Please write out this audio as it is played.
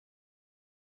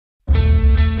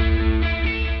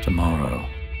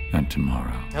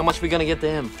tomorrow. How much are we gonna get to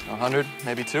him? 100,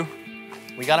 maybe 2.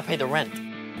 We gotta pay the rent.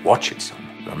 Watch it, son.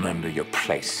 Remember your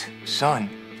place. Son,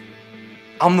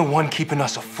 I'm the one keeping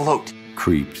us afloat.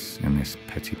 Creeps in this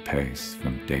petty pace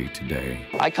from day to day.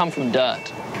 I come from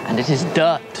dirt, and it is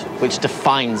dirt which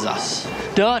defines us.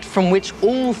 Dirt from which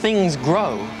all things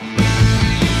grow.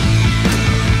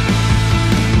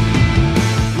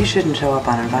 You shouldn't show up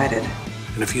uninvited.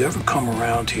 And if you ever come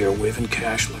around here waving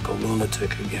cash like a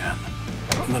lunatic again,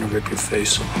 I'm gonna rip your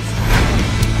face off.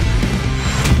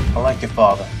 I like your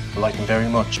father. I like him very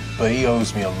much, but he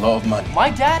owes me a lot of money. My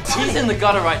dad? He's in the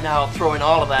gutter right now, throwing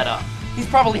all of that up. He's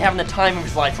probably having the time of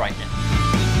his life right now.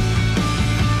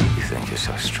 You think you're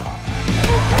so strong,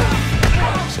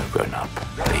 so grown up,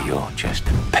 but you're just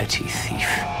a petty thief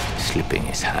slipping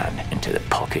his hand into the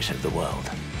pocket of the world.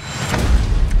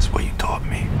 That's what you taught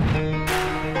me.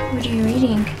 What are you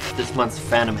reading? This month's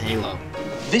Phantom Halo.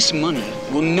 This money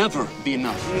will never be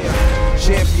enough.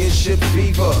 Championship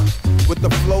fever. With the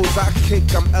flows I kick,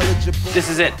 I'm eligible. This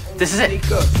is it. This is it.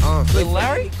 Little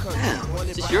Larry?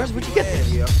 Is this yours? Where'd you get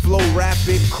this? Flow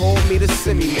rapid, call me the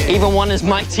Simi Man. Even one as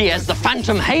mighty as the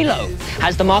Phantom Halo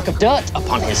has the mark of dirt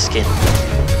upon his skin.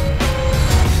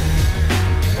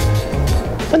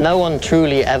 But no one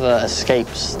truly ever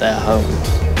escapes their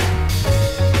home.